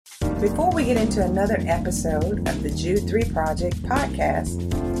Before we get into another episode of the Jude 3 Project podcast,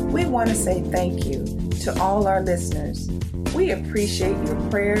 we want to say thank you to all our listeners. We appreciate your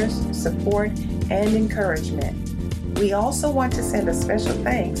prayers, support, and encouragement. We also want to send a special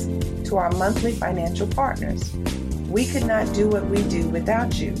thanks to our monthly financial partners. We could not do what we do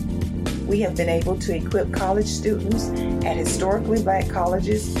without you. We have been able to equip college students at historically Black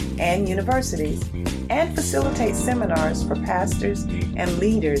colleges and universities and facilitate seminars for pastors and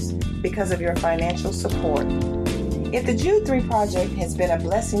leaders because of your financial support. If the Jude 3 Project has been a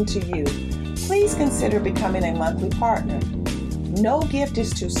blessing to you, please consider becoming a monthly partner. No gift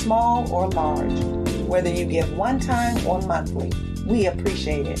is too small or large, whether you give one time or monthly. We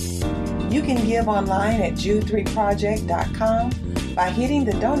appreciate it. You can give online at jude3project.com by hitting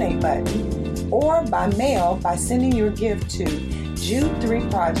the donate button or by mail by sending your gift to Jude 3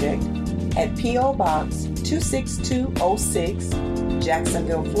 Project at P.O. Box 26206,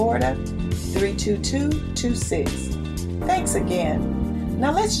 Jacksonville, Florida 32226. Thanks again.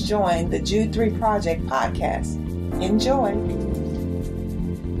 Now let's join the Jude 3 Project podcast. Enjoy.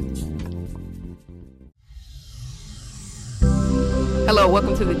 Hello,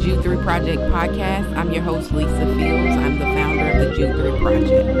 welcome to the Jude 3 Project podcast. I'm your host, Lisa Fields. I'm the founder of the Jude 3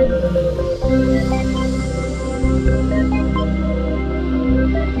 Project.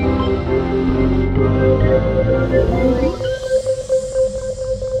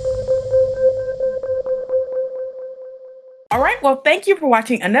 All right, well, thank you for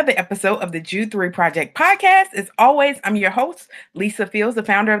watching another episode of the Jude 3 Project podcast. As always, I'm your host, Lisa Fields, the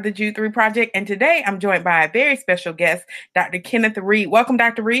founder of the Jude 3 Project. And today I'm joined by a very special guest, Dr. Kenneth Reed. Welcome,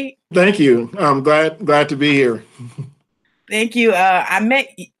 Dr. Reed. Thank you. I'm glad to be here. Thank you.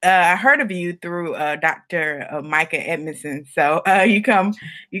 I heard of you through Dr. Micah Edmondson. So you come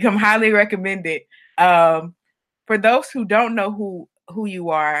highly recommended. For those who don't know who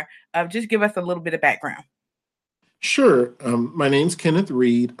you are, just give us a little bit of background. Sure. My name's Kenneth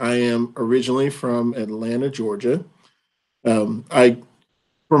Reed. I am originally from Atlanta, Georgia. For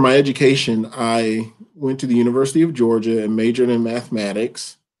my education, I went to the University of Georgia and majored in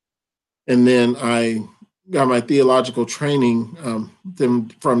mathematics. And then I got my theological training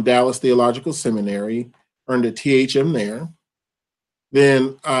from Dallas Theological Seminary, earned a THM there.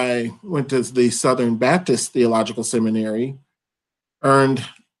 Then I went to the Southern Baptist Theological Seminary, earned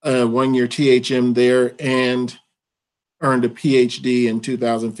a one-year THM there, and earned a PhD in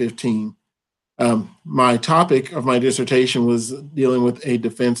 2015. My topic of my dissertation was dealing with a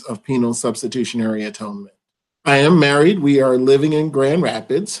defense of penal substitutionary atonement. I am married. We are living in Grand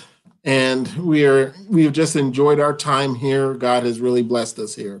Rapids, and we have just enjoyed our time here. God has really blessed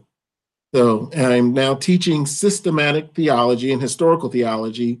us here. So I'm now teaching systematic theology and historical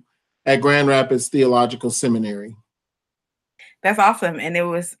theology at Grand Rapids Theological Seminary. That's awesome. And it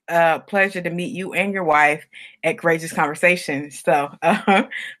was a pleasure to meet you and your wife at Courageous Conversations. So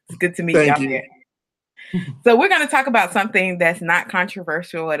it's good to meet you out there. So we're going to talk about something that's not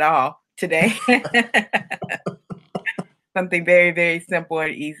controversial at all today. Something very, very simple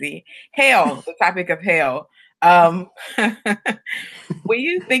and easy. Hell, the topic of hell. When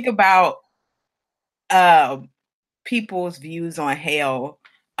you think about people's views on hell,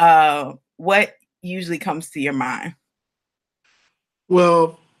 what usually comes to your mind?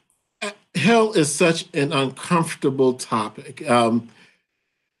 Well, hell is such an uncomfortable topic.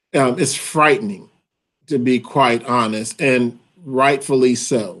 It's frightening, to be quite honest, and rightfully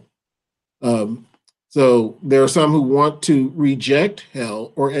so. So there are some who want to reject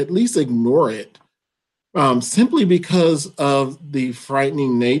hell or at least ignore it simply because of the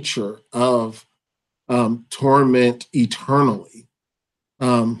frightening nature of torment eternally.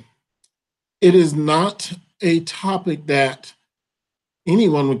 It is not a topic that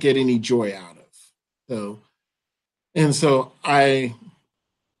anyone would get any joy out of. So I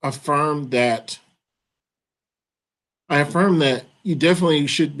affirm that you definitely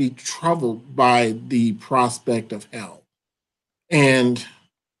should be troubled by the prospect of hell. And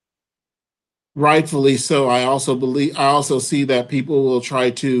rightfully so. I also see that people will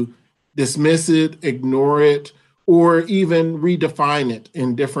try to dismiss it, ignore it, or even redefine it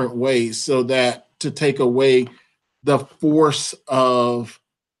in different ways so that to take away the force of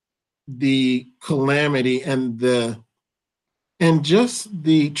the calamity and just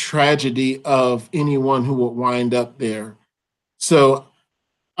the tragedy of anyone who would wind up there. So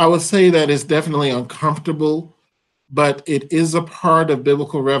I would say that it's definitely uncomfortable, but it is a part of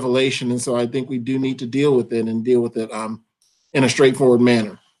biblical revelation. And so I think we do need to deal with it and deal with it in a straightforward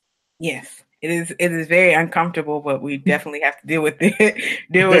manner. Yes, it is. It is very uncomfortable, but we definitely have to deal with it.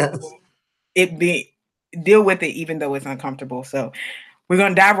 Deal with it, even though it's uncomfortable. So we're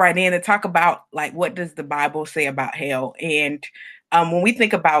going to dive right in and talk about, like, what does the Bible say about hell? And when we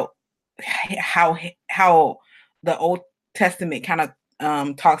think about how the Old Testament kind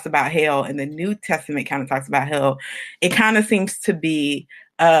of talks about hell and the New Testament kind of talks about hell, it kind of seems to be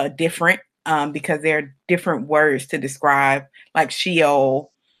different because there are different words to describe, like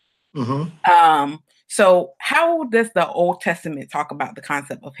Sheol. Mm-hmm. So how does the Old Testament talk about the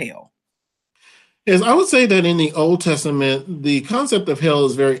concept of hell? Yes, I would say that in the Old Testament, the concept of hell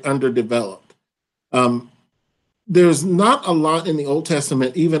is very underdeveloped. There's not a lot in the Old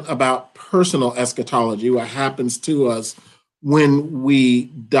Testament even about personal eschatology, what happens to us when we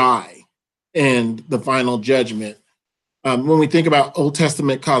die and the final judgment. When we think about Old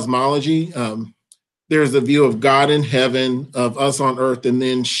Testament cosmology, there's a view of God in heaven, of us on earth, and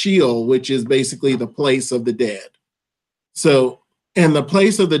then Sheol, which is basically the place of the dead. So, and the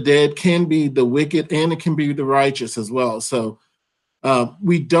place of the dead can be the wicked and it can be the righteous as well. So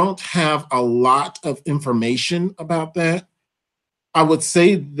we don't have a lot of information about that. I would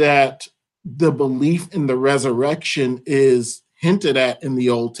say that the belief in the resurrection is hinted at in the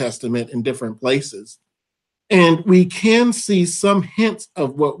Old Testament in different places. And we can see some hints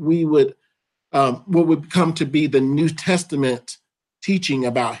of what would come to be the New Testament teaching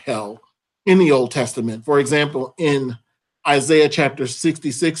about hell in the Old Testament. For example, in Isaiah chapter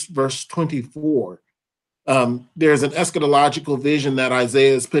 66, verse 24, there's an eschatological vision that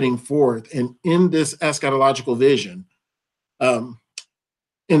Isaiah is putting forth. And in this eschatological vision,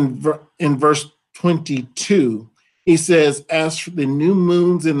 in verse 22, he says, as for the new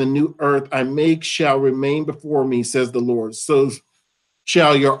moons and the new earth I make shall remain before me, says the Lord. So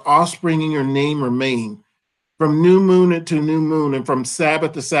shall your offspring and your name remain. From new moon to new moon and from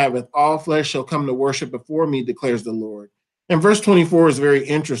Sabbath to Sabbath, all flesh shall come to worship before me, declares the Lord. And verse 24 is very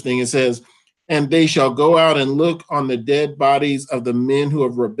interesting. It says, and they shall go out and look on the dead bodies of the men who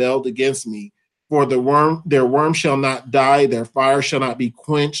have rebelled against me. For their worm shall not die, their fire shall not be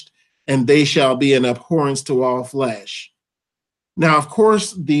quenched, and they shall be an abhorrence to all flesh. Now, of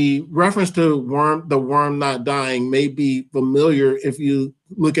course, the reference to the worm not dying may be familiar if you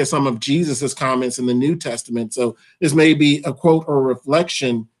look at some of Jesus's comments in the New Testament. So this may be a quote or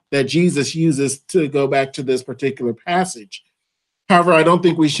reflection that Jesus uses to go back to this particular passage. However, I don't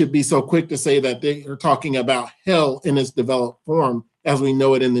think we should be so quick to say that they are talking about hell in its developed form as we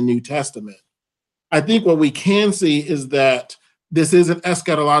know it in the New Testament. I think what we can see is that this is an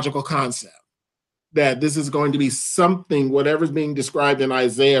eschatological concept, that this is going to be something, whatever's being described in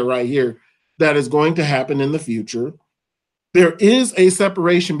Isaiah right here, that is going to happen in the future. There is a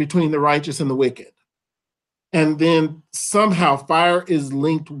separation between the righteous and the wicked. And then somehow fire is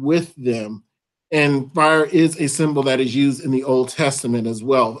linked with them. And fire is a symbol that is used in the Old Testament as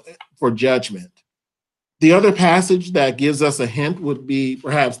well for judgment. The other passage that gives us a hint would be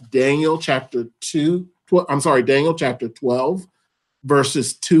perhaps Daniel chapter 12,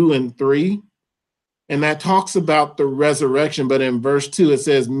 verses 2 and 3. And that talks about the resurrection. But in verse 2, it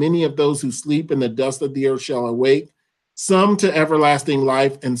says, many of those who sleep in the dust of the earth shall awake, some to everlasting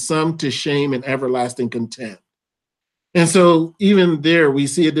life and some to shame and everlasting contempt. And so even there, we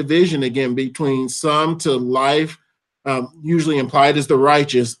see a division again between some to life, usually implied as the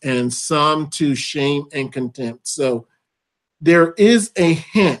righteous, and some to shame and contempt. So there is a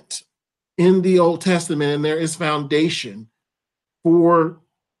hint in the Old Testament, and there is foundation for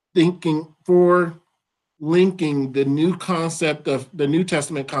linking the New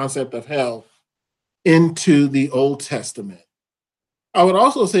Testament concept of hell into the Old Testament. I would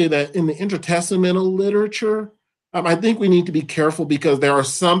also say that in the intertestamental literature, I think we need to be careful because there are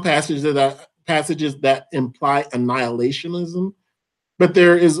some passages that imply annihilationism, but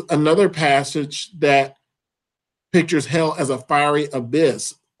there is another passage that pictures hell as a fiery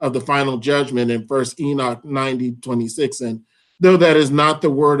abyss of the final judgment in 1 Enoch 90:26. And though that is not the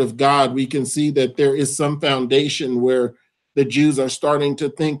word of God, we can see that there is some foundation where the Jews are starting to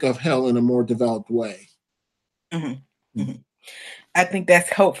think of hell in a more developed way. Mm-hmm. Mm-hmm. I think that's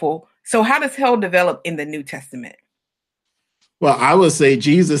helpful. So how does hell develop in the New Testament? Well, I would say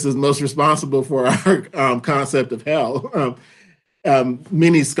Jesus is most responsible for our concept of hell.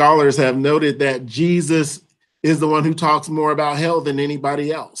 Many scholars have noted that Jesus is the one who talks more about hell than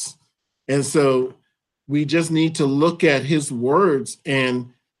anybody else. And so we just need to look at his words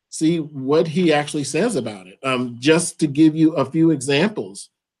and see what he actually says about it. Just to give you a few examples,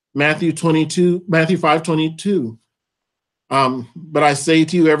 Matthew 5:22. But I say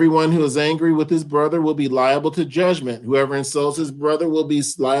to you, everyone who is angry with his brother will be liable to judgment. Whoever insults his brother will be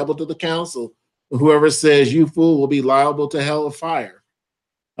liable to the council. Whoever says you fool will be liable to hell of fire.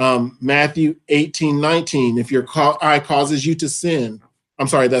 Matthew 18:19. If your eye causes you to sin,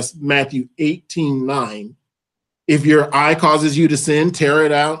 That's Matthew 18:9. If your eye causes you to sin, tear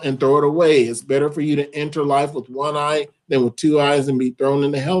it out and throw it away. It's better for you to enter life with one eye than with two eyes and be thrown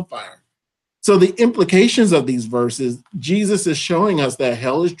into hellfire. So the implications of these verses, Jesus is showing us that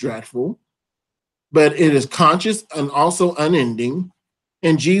hell is dreadful, but it is conscious and also unending.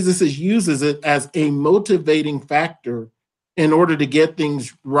 And Jesus uses it as a motivating factor in order to get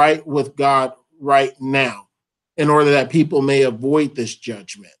things right with God right now, in order that people may avoid this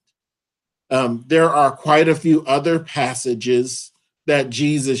judgment. There are quite a few other passages that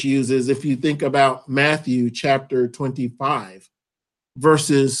Jesus uses. If you think about Matthew chapter 25,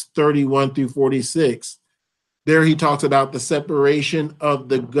 verses 31 through 46, there he talks about the separation of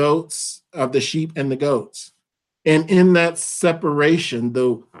the goats, of the sheep and the goats. And in that separation,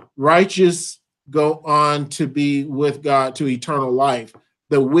 the righteous go on to be with God to eternal life.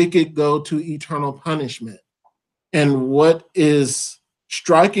 The wicked go to eternal punishment. And what is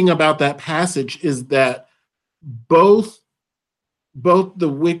striking about that passage is that both the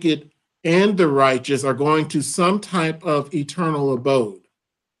wicked and the righteous are going to some type of eternal abode.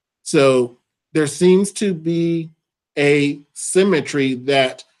 So there seems to be a symmetry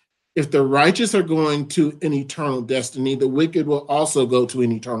that if the righteous are going to an eternal destiny, the wicked will also go to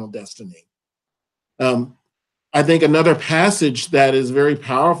an eternal destiny. I think another passage that is very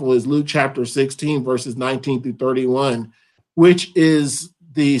powerful is Luke chapter 16, verses 19 through 31, which is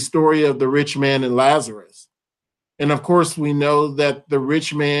the story of the rich man and Lazarus. And of course, we know that the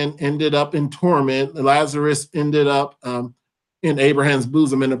rich man ended up in torment. Lazarus ended up in Abraham's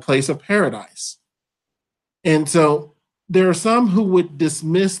bosom in a place of paradise. And so there are some who would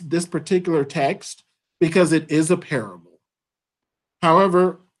dismiss this particular text because it is a parable.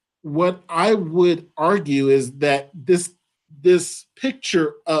 However, what I would argue is that this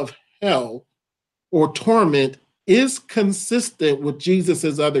picture of hell or torment is consistent with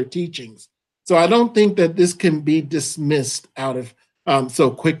Jesus's other teachings. So I don't think that this can be dismissed out of so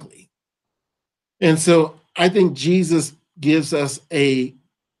quickly. And so I think Jesus gives us a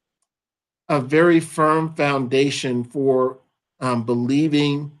very firm foundation for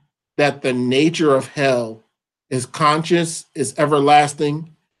believing that the nature of hell is conscious, is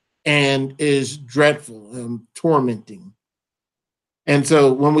everlasting, and is dreadful, tormenting. And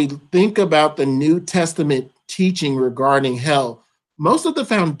so when we think about the New Testament teaching regarding hell, most of the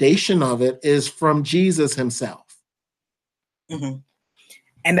foundation of it is from Jesus himself. Mm-hmm.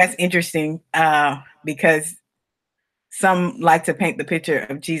 And that's interesting because some like to paint the picture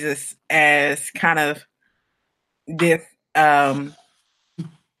of Jesus as kind of this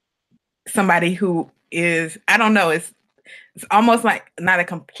somebody who is, I don't know, it's almost like not a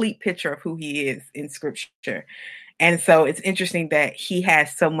complete picture of who he is in scripture. And so it's interesting that he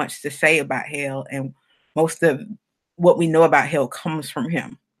has so much to say about hell, and most of what we know about hell comes from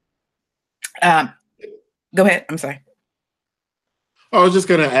him. Go ahead. I'm sorry. I was just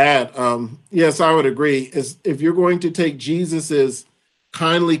going to add, yes, I would agree. If you're going to take Jesus's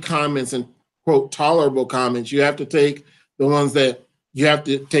kindly comments and, quote, tolerable comments, you have to take the ones that you have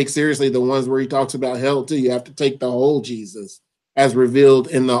to take seriously, the ones where he talks about hell too. You have to take the whole Jesus as revealed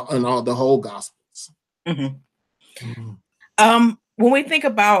in all the whole Gospels. Mm-hmm. Mm-hmm. When we think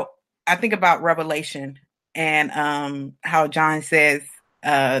about, I think about Revelation and how John says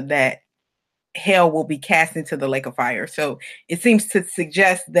that hell will be cast into the lake of fire. So it seems to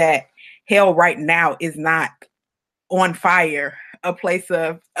suggest that hell right now is not on fire, a place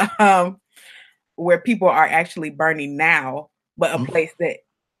of where people are actually burning now, but a place that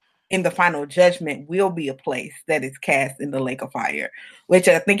in the final judgment will be a place that is cast in the lake of fire, which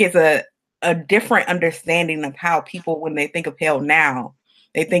I think is a different understanding of how people, when they think of hell now,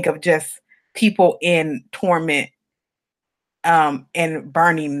 they think of just people in torment and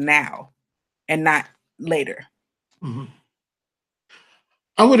burning now and not later. Mm-hmm.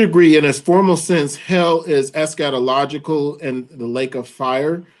 I would agree. In its formal sense, hell is eschatological and the lake of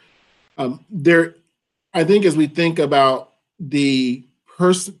fire. I think as we think about the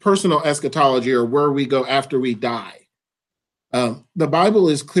personal eschatology, or where we go after we die, the Bible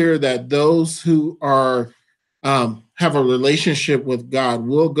is clear that those who are have a relationship with God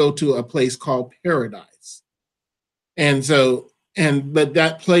will go to a place called paradise. But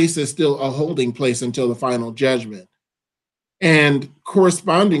that place is still a holding place until the final judgment. And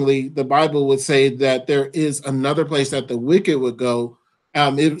correspondingly, the Bible would say that there is another place that the wicked would go.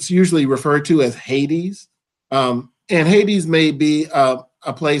 It's usually referred to as Hades. And Hades may be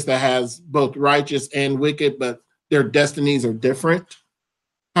a place that has both righteous and wicked, but their destinies are different.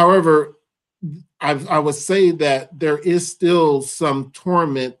 However, I would say that there is still some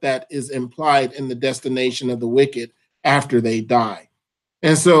torment that is implied in the destination of the wicked after they die.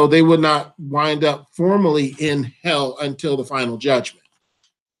 And so they would not wind up formally in hell until the final judgment.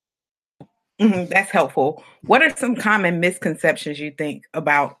 That's helpful. What are some common misconceptions you think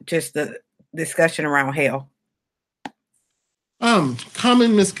about just the discussion around hell?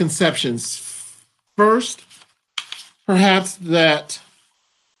 Common misconceptions. First, perhaps that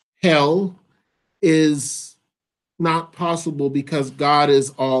hell is not possible because God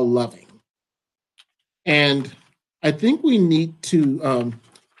is all loving. And I think we need to,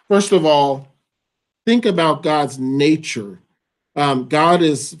 first of all, think about God's nature. God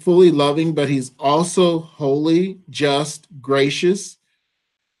is fully loving, but he's also holy, just, gracious.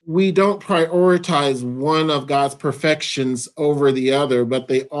 We don't prioritize one of God's perfections over the other, but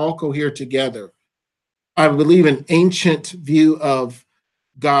they all cohere together. I believe an ancient view of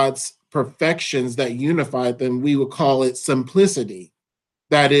God's perfections that unified them, we would call it simplicity.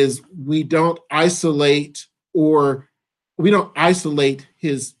 That is, we don't isolate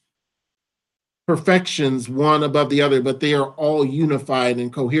his perfections one above the other, but they are all unified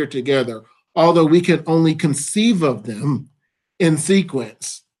and cohere together, although we can only conceive of them in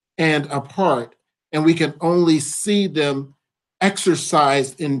sequence and apart, and we can only see them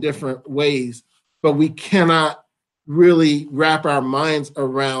exercised in different ways, but we cannot really wrap our minds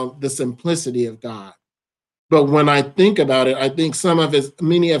around the simplicity of God. But when I think about it, I think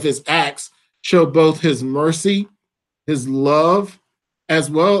many of his acts show both his mercy, his love, as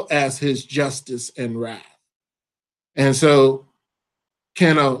well as his justice and wrath. And so,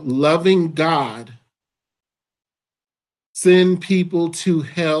 can a loving God send people to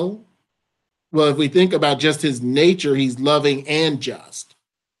hell? Well, if we think about just his nature, he's loving and just.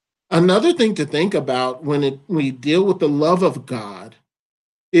 Another thing to think about when we deal with the love of God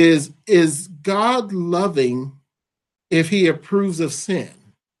is God loving if he approves of sin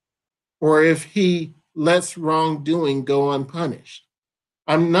or if he lets wrongdoing go unpunished?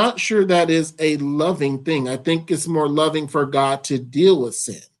 I'm not sure that is a loving thing. I think it's more loving for God to deal with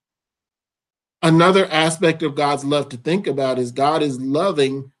sin. Another aspect of God's love to think about is God is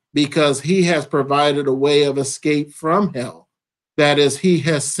loving because he has provided a way of escape from hell. That is, he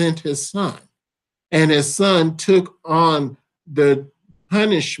has sent his son, and his son took on the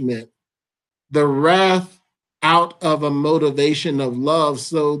punishment, the wrath, out of a motivation of love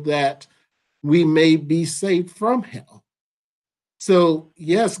so that we may be saved from hell. So,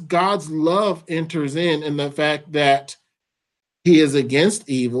 yes, God's love enters in the fact that he is against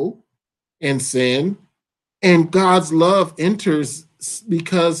evil and sin, and God's love enters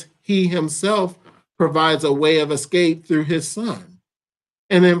because he himself provides a way of escape through his son.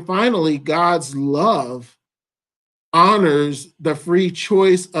 And then finally, God's love honors the free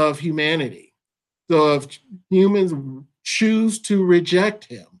choice of humanity. So if humans choose to reject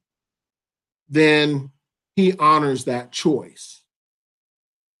him, then he honors that choice.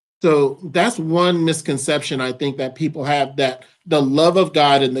 So that's one misconception I think that people have, that the love of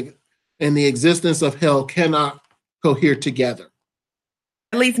God and the existence of hell cannot cohere together.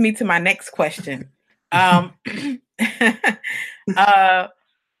 That leads me to my next question.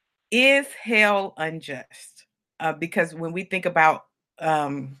 Is hell unjust? Because when we think about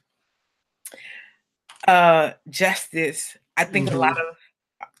justice, I think a lot of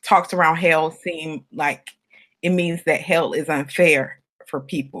talks around hell seem like it means that hell is unfair for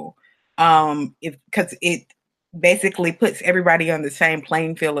people, because it basically puts everybody on the same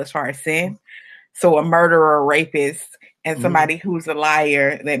playing field as far as sin. So a murderer, a rapist, and somebody who's a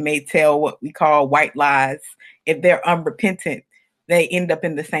liar that may tell what we call white lies, if they're unrepentant, they end up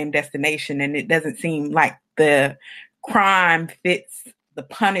in the same destination. And it doesn't seem like the crime fits the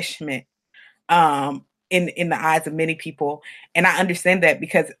punishment in the eyes of many people. And I understand that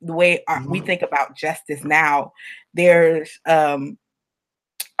because the way we think about justice now, there's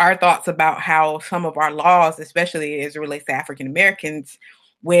our thoughts about how some of our laws, especially as it relates to African Americans,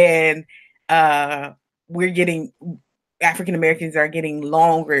 when African Americans are getting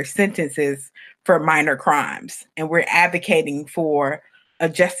longer sentences for minor crimes, and we're advocating for a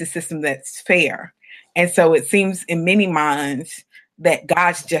justice system that's fair. And so it seems in many minds that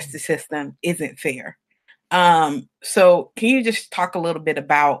God's justice system isn't fair. So can you just talk a little bit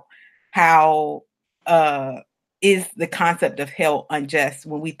about how is the concept of hell unjust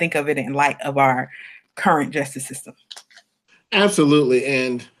when we think of it in light of our current justice system? Absolutely.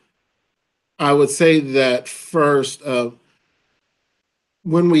 And I would say that first,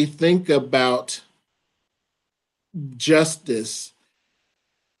 when we think about justice,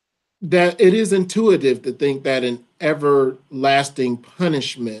 that it is intuitive to think that an everlasting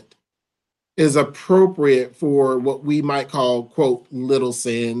punishment is appropriate for what we might call, quote, little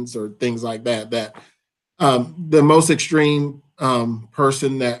sins or things like that, The most extreme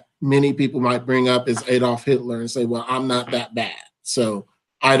person that many people might bring up is Adolf Hitler and say, well, I'm not that bad, so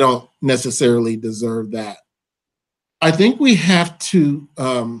I don't necessarily deserve that. I think we have to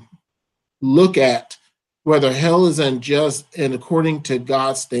look at whether hell is unjust and according to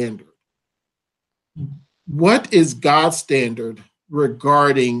God's standard. What is God's standard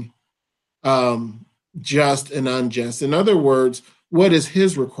regarding just and unjust? In other words, what is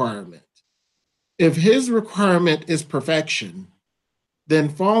his requirement? If his requirement is perfection, then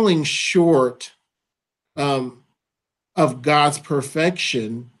falling short of God's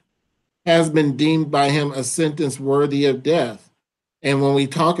perfection has been deemed by him a sentence worthy of death. And when we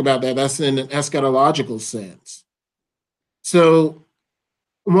talk about that, that's in an eschatological sense. So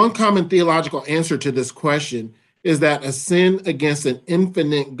one common theological answer to this question is that a sin against an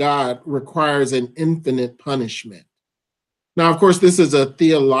infinite God requires an infinite punishment. Now, of course, this is a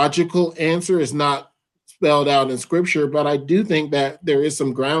theological answer. It's not spelled out in scripture, but I do think that there is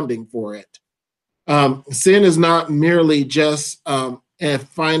some grounding for it. Sin is not merely just a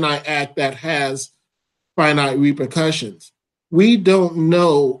finite act that has finite repercussions. We don't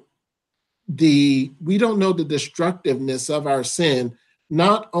know the destructiveness of our sin,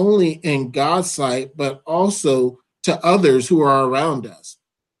 not only in God's sight, but also to others who are around us.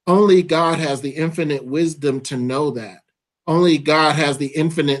 Only God has the infinite wisdom to know that. Only God has the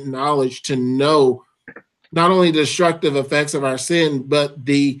infinite knowledge to know not only the destructive effects of our sin, but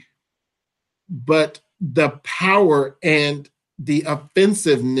the power and the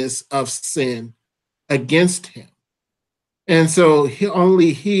offensiveness of sin against him. And so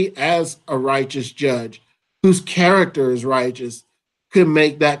only he, as a righteous judge, whose character is righteous, could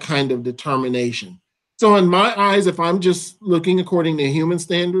make that kind of determination. So in my eyes, if I'm just looking according to human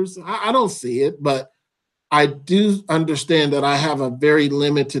standards, I don't see it, but I do understand that I have a very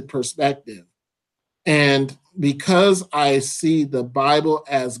limited perspective. And because I see the Bible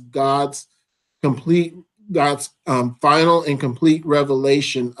as God's final and complete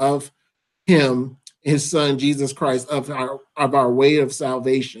revelation of him, his son, Jesus Christ, of our way of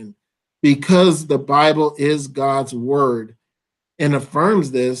salvation, because the Bible is God's word and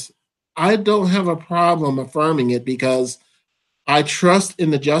affirms this, I don't have a problem affirming it because I trust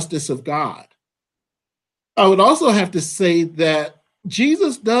in the justice of God. I would also have to say that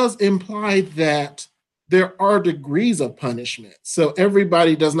Jesus does imply that there are degrees of punishment. So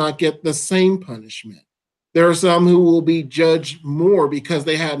everybody does not get the same punishment. There are some who will be judged more because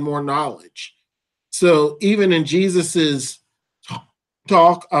they had more knowledge. So even in Jesus's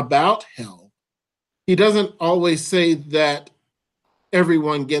talk about hell, he doesn't always say that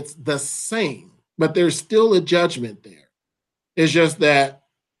everyone gets the same, but there's still a judgment there. It's just that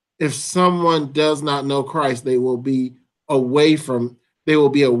if someone does not know Christ, they will be away from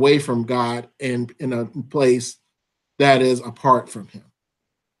God and in a place that is apart from him.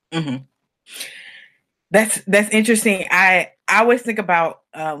 Mm-hmm. That's interesting. I always think about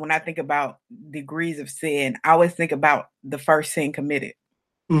when I think about degrees of sin, I always think about the first sin committed.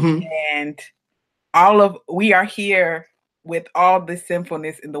 Mm-hmm. And we are here with all the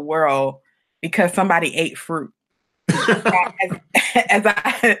sinfulness in the world because somebody ate fruit. as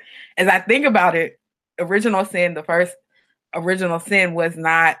I think about it, the first original sin was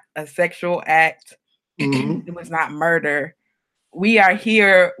not a sexual act. Mm-hmm. It was not murder. We are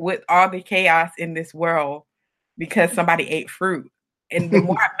here with all the chaos in this world because somebody ate fruit. And the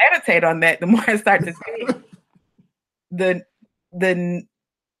more I meditate on that, the more I start to see the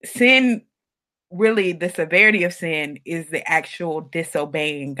sin, really the severity of sin is the actual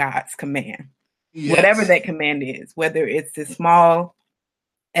disobeying God's command. Yes. Whatever that command is, whether it's as small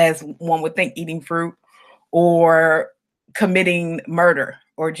as one would think eating fruit or committing murder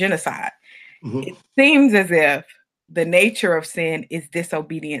or genocide. Mm-hmm. It seems as if the nature of sin is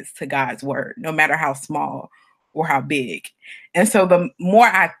disobedience to God's word, no matter how small or how big. And so the more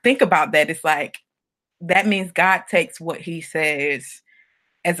I think about that, it's like, that means God takes what he says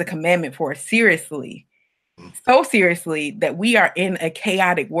as a commandment for us seriously, so seriously that we are in a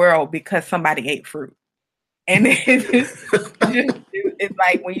chaotic world because somebody ate fruit. And it's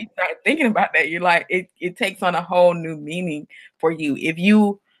like, when you start thinking about that, you're like, it takes on a whole new meaning for you. If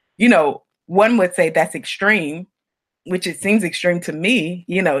one would say that's extreme, which it seems extreme to me,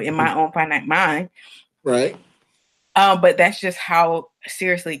 in my own finite mind. Right. But that's just how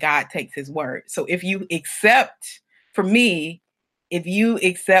seriously God takes his word. So if you accept that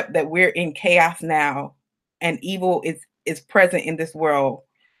we're in chaos now and evil is present in this world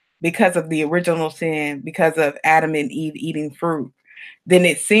because of the original sin, because of Adam and Eve eating fruit, then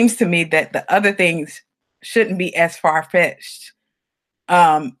it seems to me that the other things shouldn't be as far-fetched.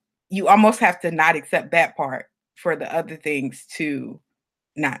 you almost have to not accept that part for the other things to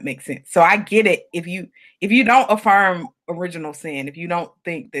not make sense. So I get it. If you don't affirm original sin, if you don't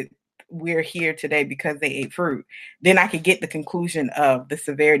think that we're here today because they ate fruit, then I could get the conclusion of the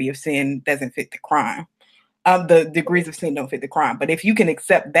severity of sin doesn't fit the crime. The degrees of sin don't fit the crime. But if you can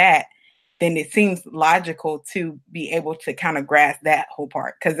accept that, then it seems logical to be able to kind of grasp that whole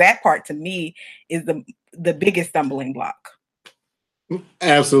part, because that part to me is the biggest stumbling block.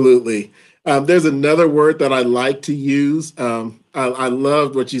 Absolutely. There's another word that I like to use. I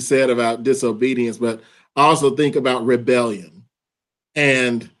loved what you said about disobedience, but I also think about rebellion.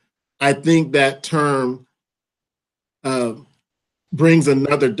 And I think that term brings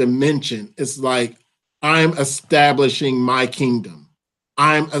another dimension. It's like, I'm establishing my kingdom.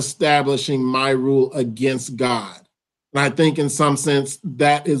 I'm establishing my rule against God. And I think in some sense,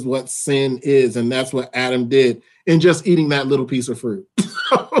 that is what sin is. And that's what Adam did in just eating that little piece of fruit.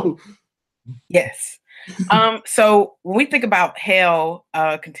 Yes. So when we think about hell,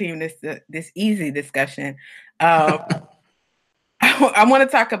 continuing this easy discussion, I want to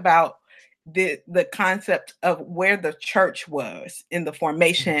talk about the concept of where the church was in the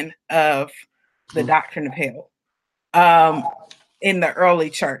formation of the doctrine of hell in the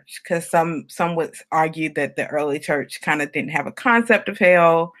early church, because some would argue that the early church kind of didn't have a concept of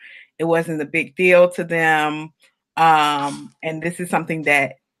hell. It wasn't a big deal to them. And this is something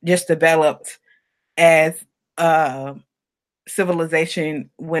that just developed as civilization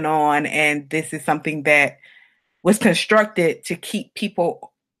went on. And this is something that was constructed to keep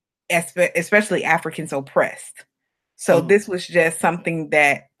people, especially Africans, oppressed. So this was just something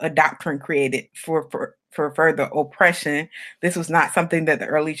that a doctrine created for further oppression. This was not something that the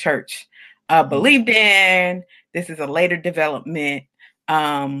early church believed in. This is a later development.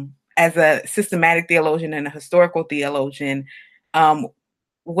 As a systematic theologian and a historical theologian,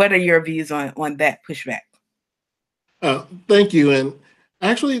 what are your views on that pushback? Thank you. And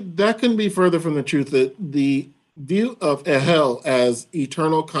actually, that couldn't be further from the truth. That the view of hell as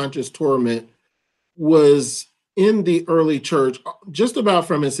eternal conscious torment was in the early church just about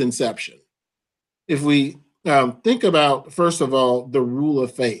from its inception. If we think about, first of all, the rule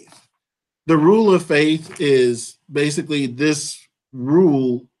of faith. The rule of faith is basically this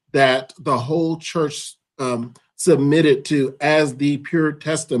rule that the whole church submitted to as the pure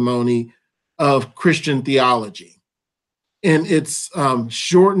testimony of Christian theology. In its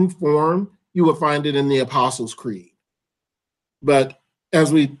shortened form, you will find it in the Apostles' Creed. But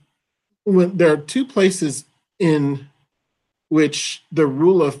there are two places in which the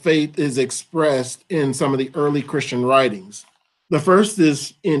rule of faith is expressed in some of the early Christian writings. The first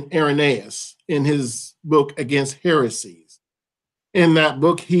is in Irenaeus, in his book Against Heresies. In that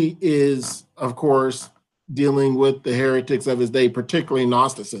book, he is, of course, dealing with the heretics of his day, particularly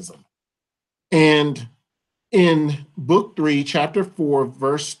Gnosticism. And in book 3, chapter 4,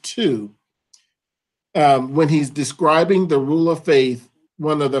 verse 2, when he's describing the rule of faith,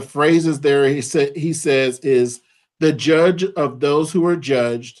 one of the phrases there he says is, the judge of those who are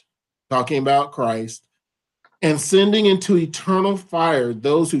judged, talking about Christ, and sending into eternal fire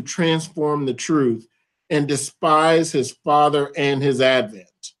those who transform the truth and despise his Father and his advent.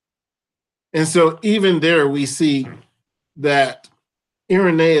 And so even there we see that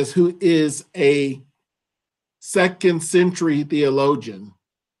Irenaeus, who is a 2nd century theologian,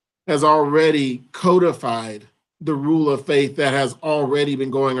 has already codified the rule of faith that has already been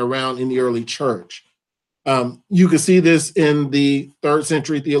going around in the early church. You can see this in the 3rd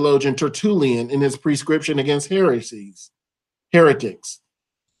century theologian Tertullian in his prescription against heretics.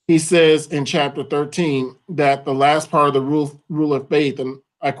 He says in chapter 13 that the last part of the rule of faith, and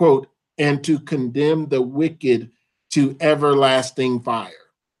I quote, and to condemn the wicked to everlasting fire,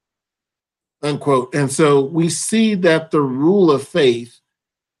 unquote. And so we see that the rule of faith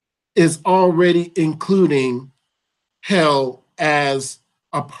is already including hell as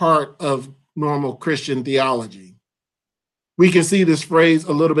a part of normal Christian theology. We can see this phrase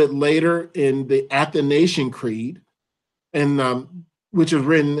a little bit later in the Athanasian Creed, and which is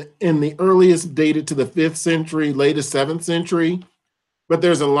written in the earliest, dated to the 5th century, latest 7th century. But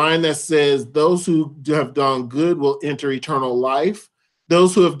there's a line that says, those who have done good will enter eternal life.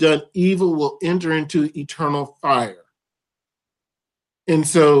 Those who have done evil will enter into eternal fire. And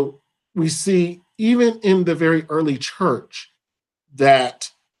so we see, even in the very early church,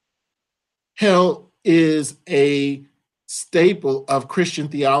 that hell is a staple of Christian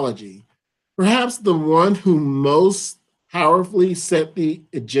theology. Perhaps the one who most powerfully set the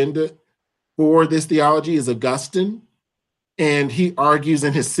agenda for this theology is Augustine, and he argues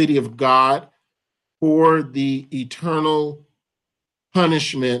in his City of God for the eternal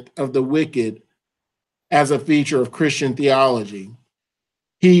punishment of the wicked as a feature of Christian theology.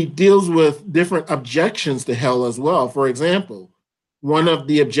 He deals with different objections to hell as well. For example, one of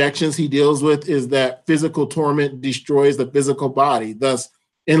the objections he deals with is that physical torment destroys the physical body. Thus,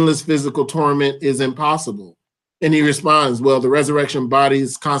 endless physical torment is impossible. And he responds, well, the resurrection body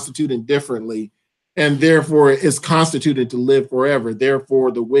is constituted differently, and therefore is constituted to live forever.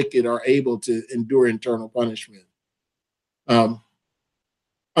 Therefore, the wicked are able to endure eternal punishment.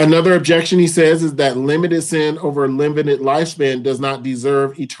 Another objection, he says, is that limited sin over limited lifespan does not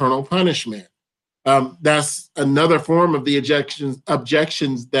deserve eternal punishment. That's another form of the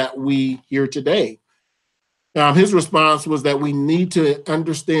objections that we hear today. His response was that we need to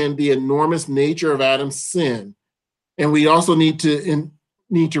understand the enormous nature of Adam's sin, and we also need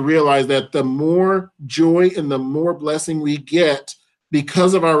to realize that the more joy and the more blessing we get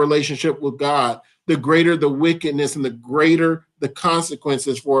because of our relationship with God, the greater the wickedness and the greater the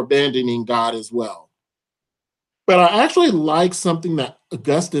consequences for abandoning God as well. But I actually like something that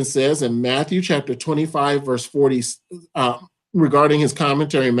Augustine says in Matthew chapter 25, verse 40, regarding his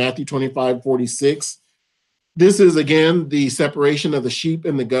commentary, Matthew 25, 46. This is, again, the separation of the sheep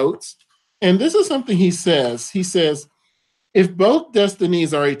and the goats. And this is something he says. He says, if both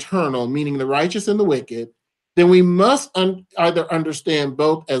destinies are eternal, meaning the righteous and the wicked, then we must either understand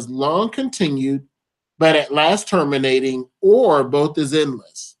both as long continued, but at last terminating, or both as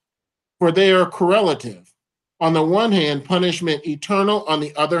endless. For they are correlative. On the one hand, punishment eternal, on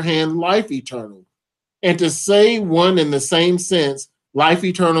the other hand, life eternal. And to say one in the same sense, life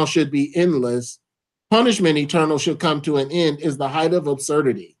eternal should be endless, punishment eternal should come to an end, is the height of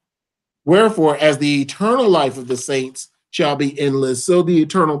absurdity. Wherefore, as the eternal life of the saints shall be endless, so the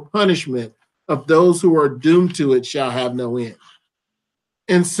eternal punishment of those who are doomed to it shall have no end.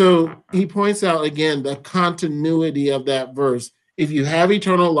 And so he points out again the continuity of that verse. If you have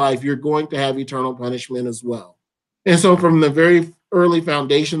eternal life, you're going to have eternal punishment as well. And so from the very early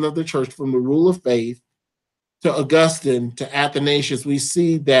foundation of the church, from the rule of faith to Augustine to Athanasius, we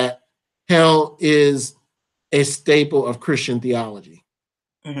see that hell is a staple of Christian theology.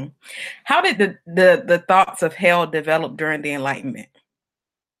 Mm-hmm. How did the thoughts of hell develop during the Enlightenment?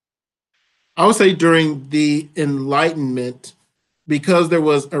 I would say during the Enlightenment, because there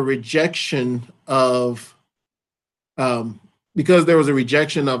was a rejection of authority,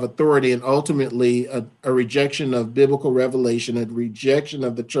 and ultimately a rejection of biblical revelation, a rejection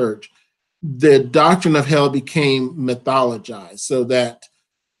of the church, the doctrine of hell became mythologized, so that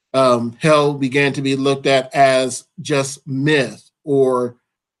hell began to be looked at as just myth, or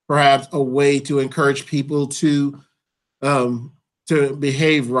perhaps a way to encourage people to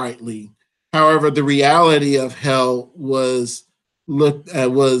behave rightly. However, the reality of hell was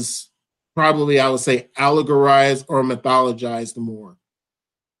probably, I would say, allegorized or mythologized more.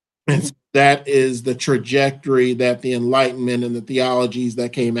 And so that is the trajectory that the Enlightenment and the theologies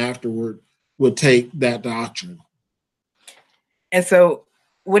that came afterward would take that doctrine. And so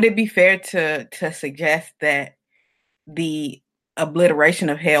would it be fair to suggest that the obliteration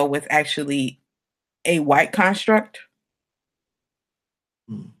of hell was actually a white construct?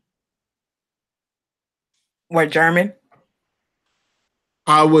 Or German?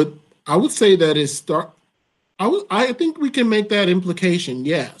 I would say that I think we can make that implication,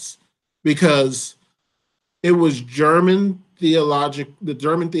 yes, because it was the German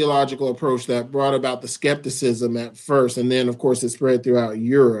theological approach that brought about the skepticism at first, and then, of course, it spread throughout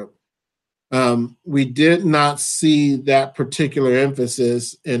Europe. We did not see that particular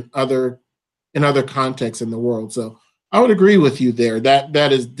emphasis in other contexts in the world. So I would agree with you there.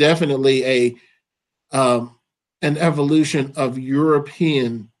 That is definitely an evolution of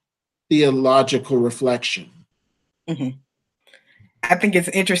European theological reflection. Mm-hmm. I think it's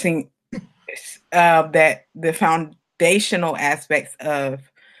interesting that the foundational aspects of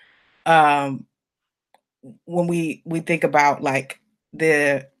when we think about like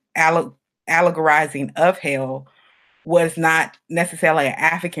the allegorizing of hell was not necessarily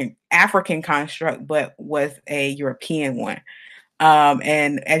an African construct, but was a European one.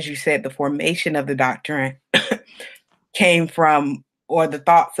 And as you said, the formation of the doctrine came from, or the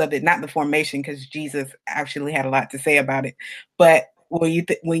thoughts of it, not the formation, because Jesus actually had a lot to say about it. But when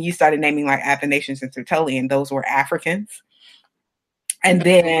you started naming like Athanasius and Tertullian, those were Africans. And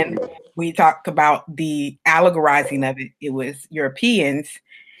then we talked about the allegorizing of it, it was Europeans.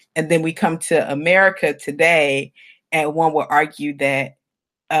 And then we come to America today, and one would argue that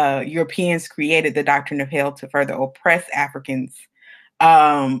Europeans created the doctrine of hell to further oppress Africans.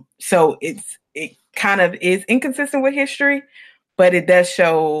 So it kind of is inconsistent with history, but it does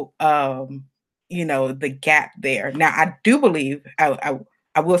show the gap there. Now, I do believe, I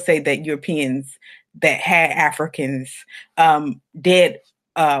will say that Europeans that had Africans did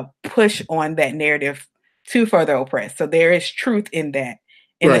push on that narrative to further oppress. So there is truth in that,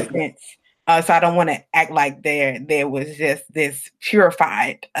 in a sense. So I don't want to act like there was just this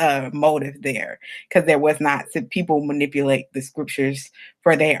purified motive there, because there was not. So people manipulate the scriptures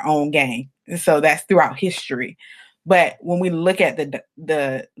for their own gain. So that's throughout history. But when we look at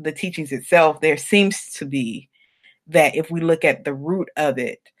the teachings itself, there seems to be that if we look at the root of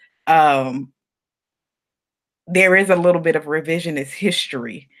it, there is a little bit of revisionist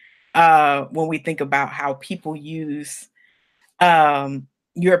history when we think about how people use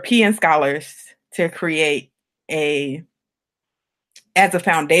European scholars to create as a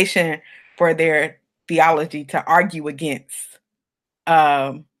foundation for their theology to argue against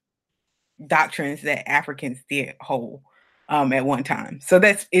doctrines that Africans did hold at one time. So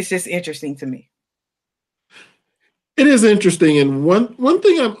it's just interesting to me. It is interesting, and one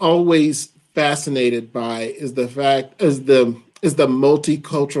thing I'm always fascinated by is the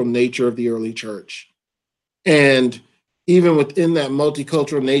multicultural nature of the early church. And even within that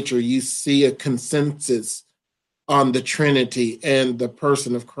multicultural nature, you see a consensus on the Trinity and the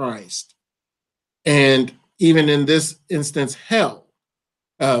person of Christ. And even in this instance, hell.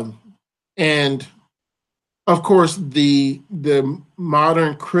 And of course, the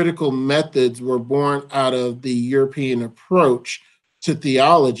modern critical methods were born out of the European approach to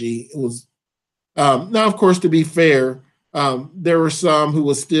theology. It was now, of course, to be fair, there were some who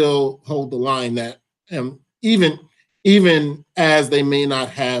would still hold the line that even as they may not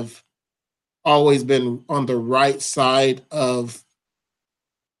have always been on the right side of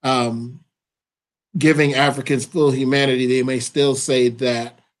giving Africans full humanity, they may still say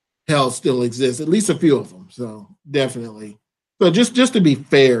that hell still exists, at least a few of them. So definitely. So just to be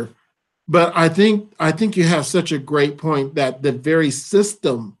fair, but I think you have such a great point that the very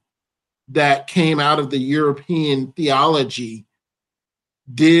system that came out of the European theology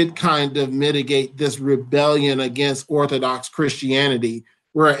did kind of mitigate this rebellion against Orthodox Christianity,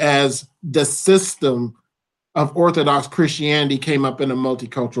 whereas the system of Orthodox Christianity came up in a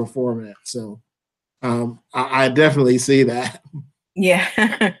multicultural format. So I definitely see that. Yeah.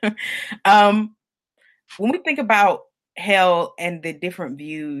 When we think about hell and the different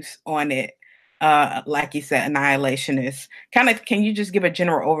views on it, like you said, annihilationists, can you just give a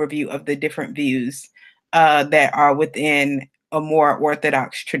general overview of the different views that are within a more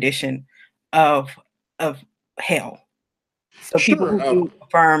Orthodox tradition of hell? So Sure. People who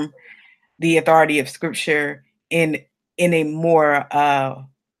affirm the authority of Scripture in a more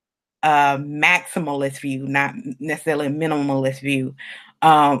maximalist view, not necessarily a minimalist view.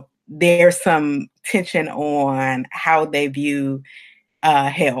 There's some tension on how they view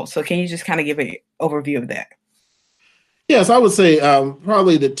hell. So can you just kind of give an overview of that? Yes, I would say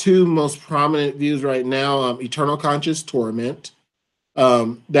probably the two most prominent views right now, eternal conscious torment.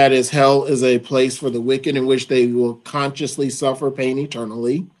 That is, hell is a place for the wicked in which they will consciously suffer pain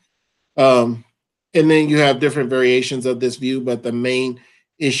eternally. And then you have different variations of this view, but the main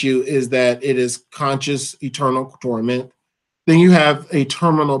issue is that it is conscious eternal torment. Then you have a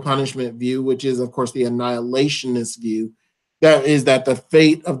terminal punishment view, which is, of course, the annihilationist view. That is that the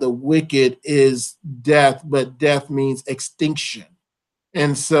fate of the wicked is death, but death means extinction.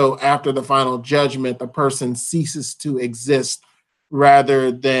 And so after the final judgment, the person ceases to exist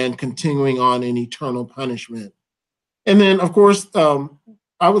rather than continuing on in eternal punishment. And then, of course,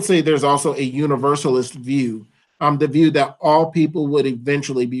 I would say there's also a universalist view, the view that all people would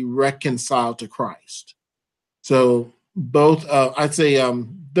eventually be reconciled to Christ. So both, I'd say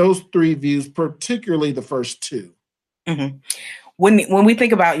those three views, particularly the first two. Mm-hmm. When we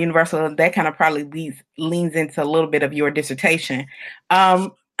think about universal, that kind of probably leans into a little bit of your dissertation.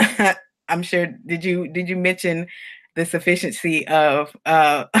 I'm sure. Did you mention the sufficiency of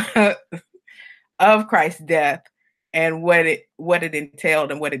Christ's death and what it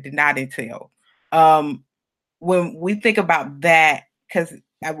entailed and what it did not entail? When we think about that, because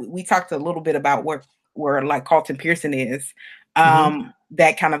we talked a little bit about where like Carlton Pearson is,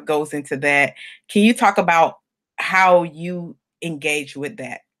 that kind of goes into that. Can you talk about how you engage with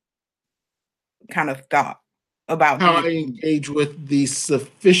that kind of thought about how I engage with the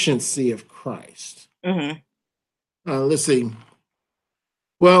sufficiency of Christ? Let's see.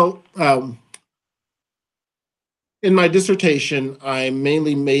 Well, in my dissertation, I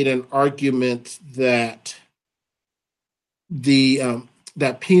mainly made an argument that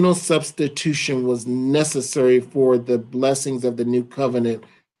that penal substitution was necessary for the blessings of the new covenant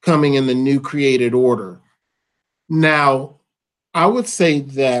coming in the new created order. Now, I would say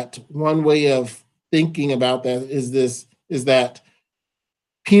that one way of thinking about that is that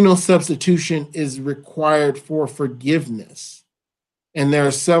penal substitution is required for forgiveness. And there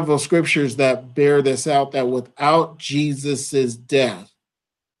are several scriptures that bear this out, that without Jesus's death,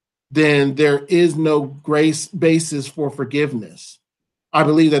 then there is no grace basis for forgiveness. I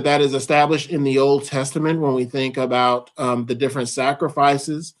believe that that is established in the Old Testament when we think about the different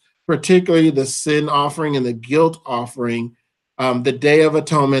sacrifices, particularly the sin offering and the guilt offering, the Day of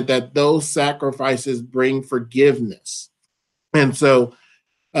Atonement, that those sacrifices bring forgiveness. And so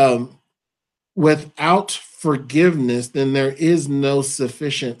without forgiveness, then there is no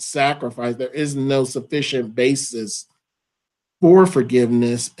sufficient sacrifice. There is no sufficient basis for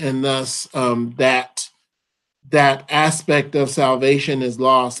forgiveness. And thus that aspect of salvation is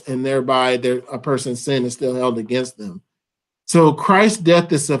lost, and thereby a person's sin is still held against them. So Christ's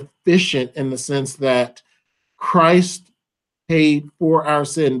death is sufficient in the sense that Christ paid for our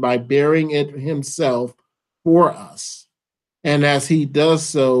sin by bearing it himself for us. And as he does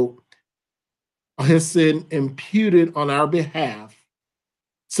so, his sin imputed on our behalf,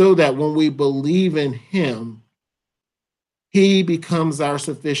 so that when we believe in him, he becomes our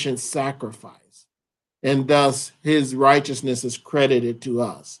sufficient sacrifice. And thus his righteousness is credited to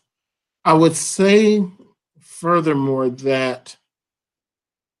us. I would say furthermore that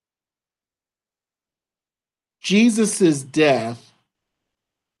Jesus's death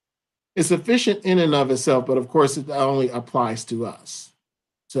is sufficient in and of itself, but of course it only applies to us.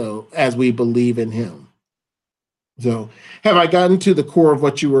 So as we believe in him. So have I gotten to the core of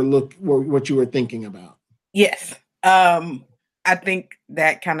what you were thinking about? Yes. I think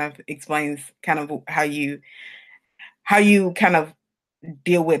that kind of explains kind of how you kind of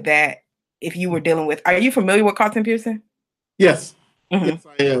deal with that. If you were dealing with, are you familiar with Carlton Pearson? Yes. Mm-hmm. Yes,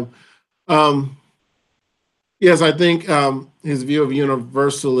 I am. Yes, I think his view of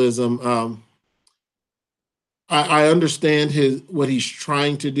universalism, I understand what he's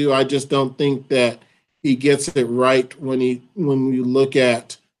trying to do. I just don't think that he gets it right when you look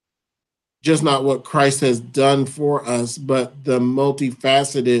at just not what Christ has done for us, but the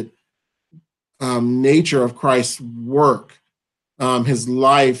multifaceted nature of Christ's work, his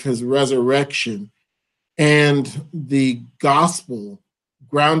life, his resurrection, and the gospel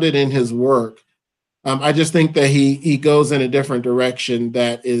grounded in his work. I just think that he goes in a different direction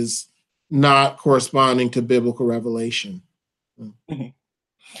that is not corresponding to biblical revelation. Mm-hmm.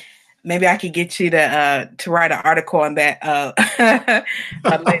 Maybe I could get you to write an article on that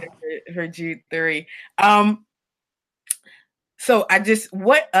later for Jude 3. So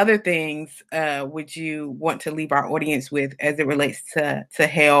what other things would you want to leave our audience with as it relates to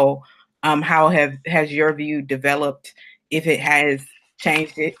hell? How has your view developed, if it has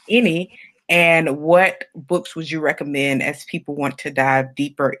changed it any? And what books would you recommend as people want to dive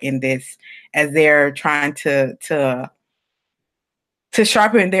deeper in this, as they're trying to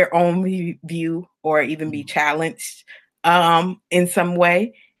sharpen their own view or even be challenged in some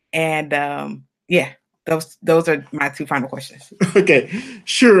way? And those are my two final questions. Okay,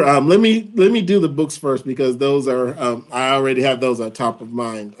 sure. Let me do the books first, because those are I already have those on top of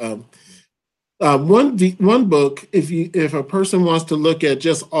mind. One book, if a person wants to look at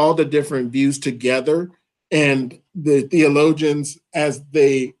just all the different views together and the theologians as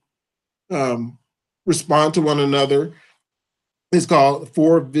they respond to one another, is called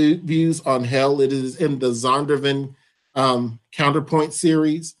Four Views on Hell. It is in the Zondervan Counterpoint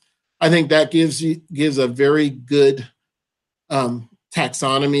series. I think that gives a very good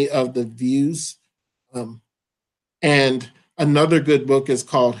taxonomy of the views. And another good book is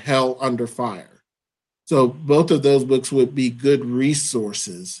called Hell Under Fire. So both of those books would be good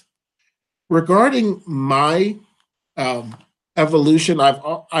resources. Regarding my evolution,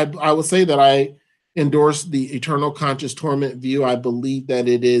 I would say that I endorse the eternal conscious torment view. I believe that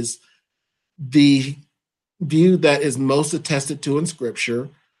it is the view that is most attested to in Scripture.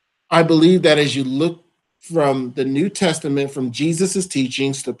 I believe that as you look from the New Testament, from Jesus's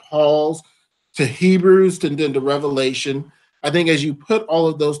teachings to Paul's, to Hebrews, to then to Revelation, I think as you put all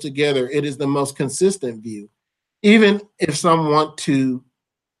of those together, it is the most consistent view. Even if some want to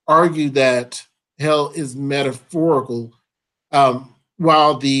argue that hell is metaphorical,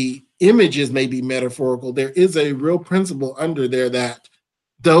 while the images may be metaphorical, there is a real principle under there that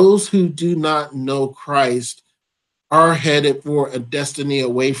those who do not know Christ are headed for a destiny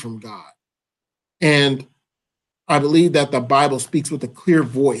away from God. And I believe that the Bible speaks with a clear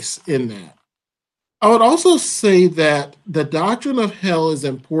voice in that. I would also say that the doctrine of hell is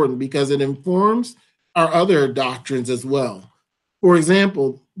important because it informs our other doctrines as well. For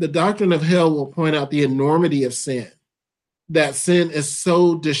example, the doctrine of hell will point out the enormity of sin. that sin is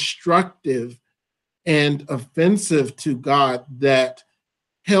so destructive and offensive to God that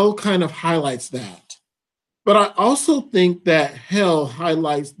hell kind of highlights that. But I also think that hell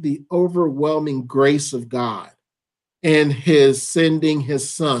highlights the overwhelming grace of God and his sending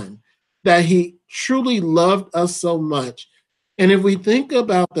his son, that he truly loved us so much. And if we think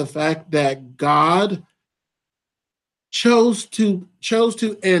about the fact that God chose to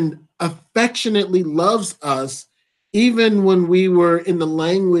and affectionately loves us, even when we were, in the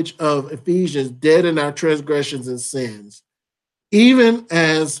language of Ephesians, dead in our transgressions and sins, even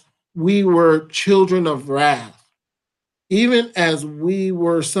as we were children of wrath, even as we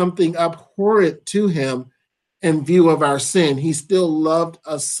were something abhorrent to him in view of our sin, he still loved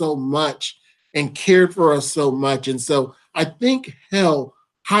us so much and cared for us so much. And so I think hell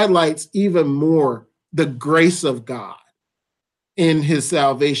highlights even more the grace of God in his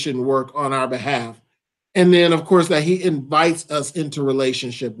salvation work on our behalf. And then, of course, that he invites us into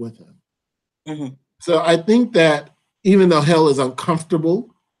relationship with him. Mm-hmm. So I think that even though hell is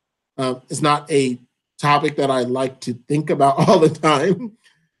uncomfortable, it's not a topic that I like to think about all the time,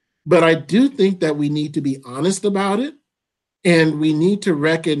 but I do think that we need to be honest about it. And we need to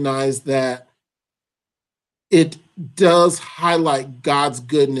recognize that it does highlight God's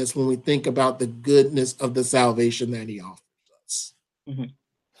goodness when we think about the goodness of the salvation that he offers us. Mm-hmm.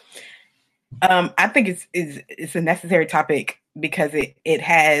 I think it's a necessary topic because it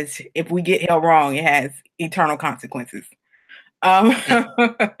has, if we get hell wrong, it has eternal consequences.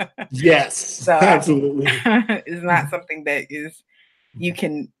 Yes, so absolutely. It's not something that is you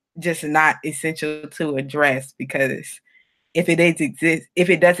can just not essential to address, because if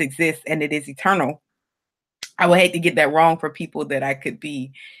it does exist and it is eternal, I would hate to get that wrong for people that I could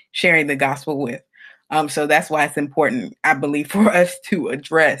be sharing the gospel with. So that's why it's important, I believe, for us to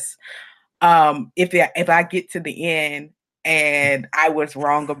address. If I get to the end and I was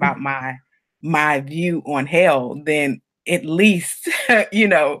wrong about my view on hell, then at least,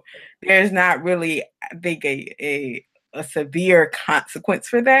 there's not really, I think, a severe consequence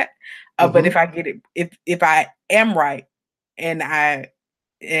for that. Mm-hmm. But if I get it, if I am right and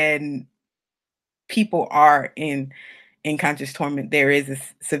people are in conscious torment, there is a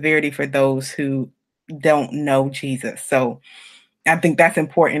severity for those who don't know Jesus. So I think that's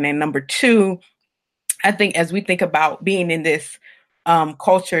important. And number two, I think as we think about being in this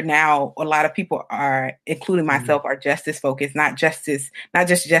culture now, a lot of people are, including myself, are justice focused, not just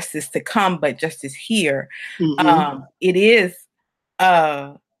justice to come, but justice here. Mm-hmm. It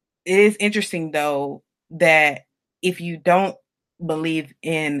is interesting, though, that if you don't believe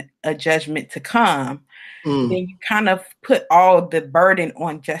in a judgment to come, then you kind of put all the burden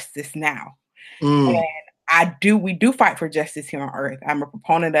on justice now. And we do fight for justice here on earth. I'm a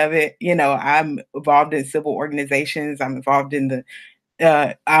proponent of it. I'm involved in civil organizations. I'm involved in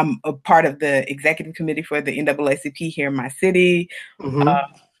I'm a part of the executive committee for the NAACP here in my city.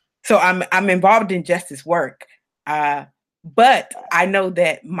 Mm-hmm. So I'm involved in justice work. But I know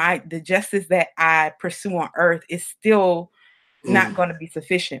that the justice that I pursue on earth is still not going to be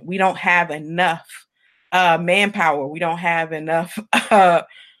sufficient. We don't have enough manpower. We don't have enough.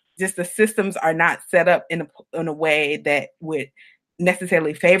 Just the systems are not set up in a way that would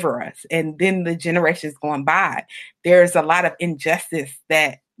necessarily favor us. And then the generations going by, there's a lot of injustice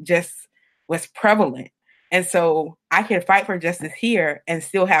that just was prevalent. And so I can fight for justice here and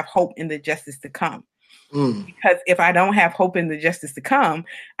still have hope in the justice to come. Because if I don't have hope in the justice to come,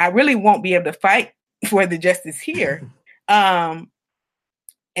 I really won't be able to fight for the justice here.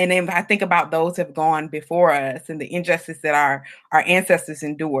 And then I think about those who have gone before us and the injustice that our ancestors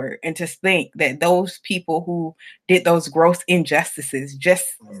endured, and just think that those people who did those gross injustices just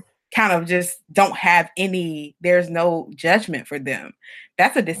kind of just don't have there's no judgment for them.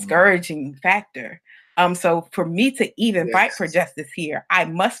 That's a discouraging factor. So for me to even fight for justice here, I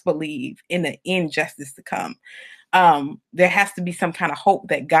must believe in the injustice to come. There has to be some kind of hope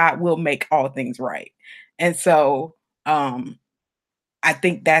that God will make all things right. And so, I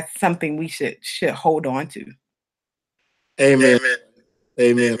think that's something we should hold on to. Amen.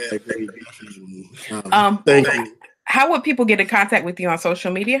 Amen. Thank you. How would people get in contact with you on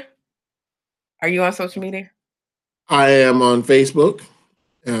social media? Are you on social media? I am on Facebook.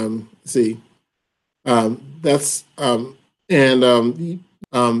 That's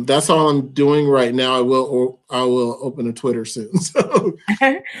all I'm doing right now. I will open a Twitter soon. So.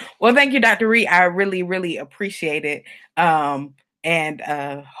 Well, thank you, Dr. Reed. I really, really appreciate it. And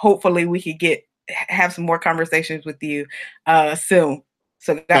hopefully we could have some more conversations with you soon.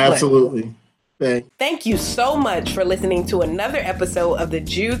 So God bless. Absolutely. Thank you so much for listening to another episode of the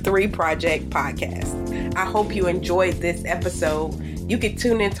Jude 3 Project podcast. I hope you enjoyed this episode. You can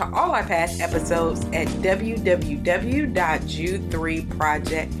tune into all our past episodes at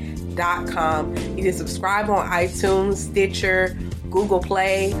www.jude3project.com. You can subscribe on iTunes, Stitcher, Google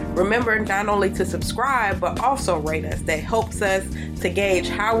Play. Remember not only to subscribe, but also rate us. That helps us to gauge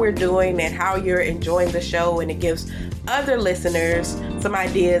how we're doing and how you're enjoying the show, and it gives other listeners some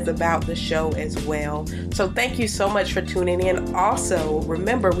ideas about the show as well. So thank you so much for tuning in. Also,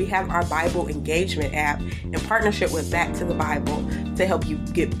 remember we have our Bible engagement app in partnership with Back to the Bible to help you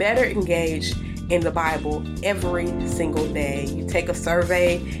get better engaged in the Bible every single day. You take a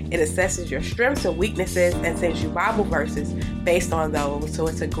survey, it assesses your strengths and weaknesses and sends you Bible verses based on those. So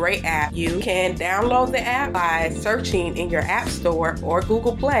it's a great app. You can download the app by searching in your App Store or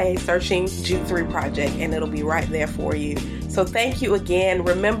Google Play, searching Jude 3 Project, and it'll be right there for you. So thank you again.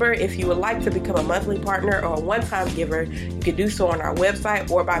 Remember, if you would like to become a monthly partner or a one-time giver, you can do so on our website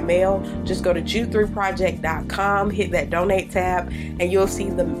or by mail. Just go to jude3project.com, hit that donate tab, and you'll see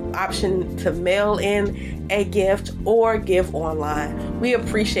the option to mail in a gift or give online. We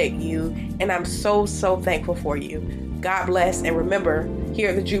appreciate you, and I'm so thankful for you. God bless, and remember, here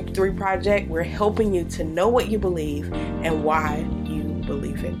at the Jude 3 Project, we're helping you to know what you believe and why you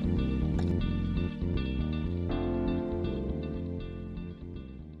believe it.